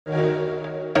There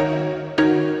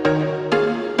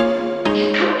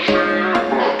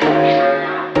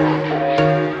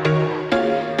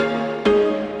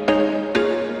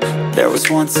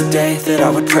was once a day that I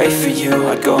would pray for you.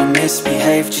 I'd go and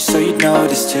misbehave just so you'd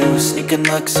notice too. Sneaking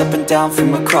looks up and down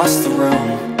from across the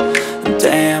room. And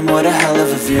damn, what a hell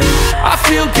of a view. I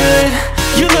feel good,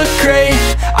 you look great,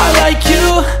 I like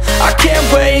you, I can't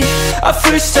wait. A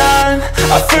first time,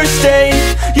 a first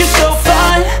date. You're so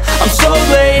fine, I'm so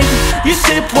late. You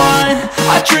sip wine,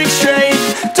 I drink straight.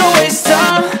 Don't waste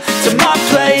time to my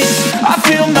place. I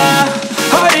feel my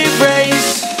heart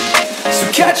erase.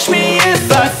 So catch me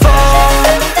if I fall.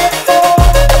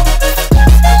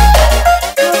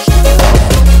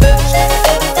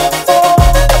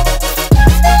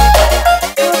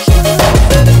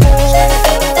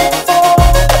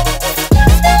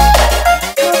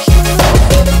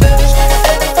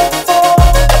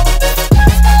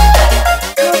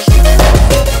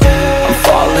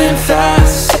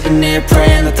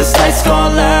 Praying that this night's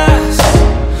gonna last.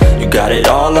 You got it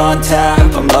all on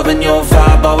tap, I'm loving your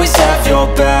vibe, always have your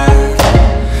back.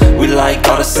 We like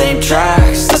all the same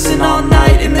tracks, listen all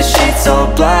night in the sheets all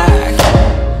black.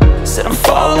 Said I'm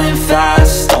falling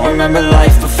fast, don't remember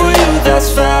life before you,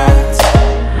 that's fact.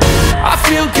 I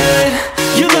feel good,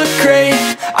 you look great,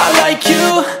 I like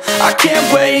you, I can't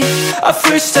wait. A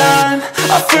first time,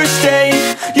 a first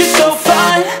date. You're so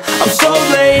fine, I'm so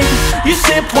late. You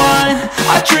sip wine,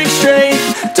 I drink straight.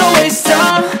 Don't waste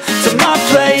time to my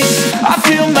place. I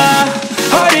feel my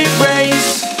heart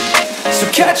erase. So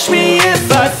catch me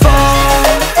if I fall.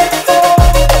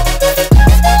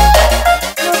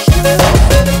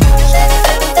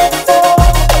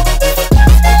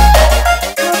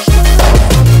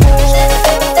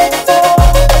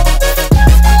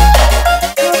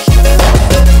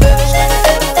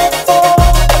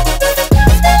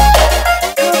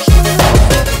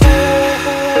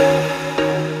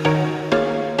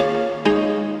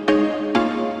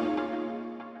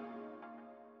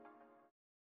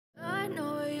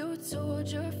 Told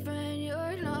your friend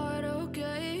you're not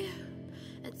okay,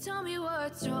 and tell me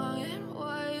what's wrong and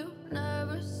why you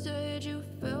never said you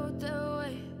felt that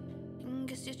way. And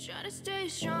guess you're trying to stay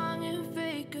strong and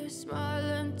fake a smile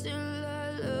until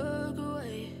I look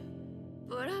away.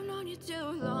 But I've known you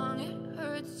too long, it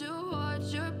hurts to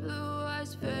watch your blue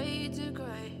eyes fade to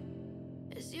gray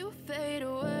as you fade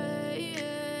away,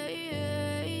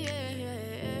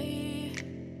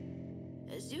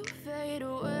 as you fade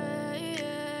away.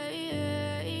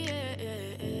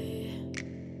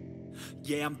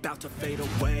 Yeah, I'm about to fade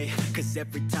away, cause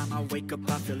every time I wake up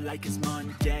I feel like it's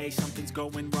Monday. Something's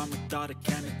going wrong with all the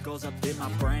chemicals up in my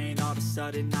brain. All of a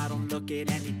sudden I don't look at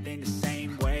anything the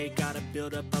same way. Gotta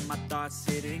build up of my thoughts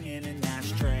sitting in an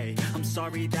ashtray. I'm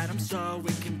sorry that I'm so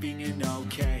inconvenient,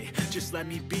 okay. Just let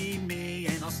me be me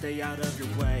and I'll stay out of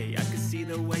your way. I can see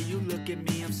the way you look at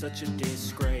me, I'm such a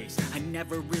disgrace. I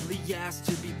never really asked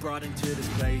to be brought into this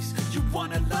place. You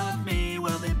wanna love me?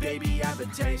 Well then baby, have a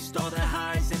taste. All the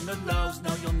highs and the lows,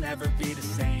 no, you'll never be the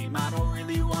same. I don't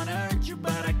really wanna hurt you,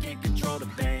 but I can't control the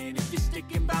pain. If you're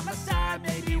sticking by my side,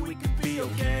 maybe we could be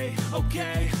okay.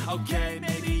 Okay,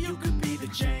 maybe you could be the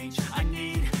change I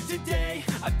need today.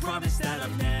 I promise that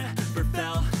I've never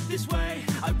felt this way.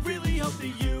 I really hope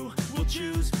that you will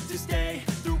choose to stay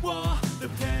through all the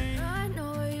pain. I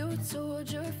know you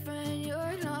told your friend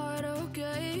you're not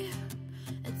okay,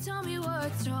 and tell me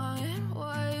what's wrong and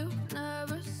why you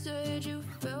never said you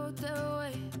felt that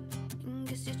way. And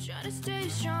guess you're trying to stay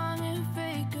strong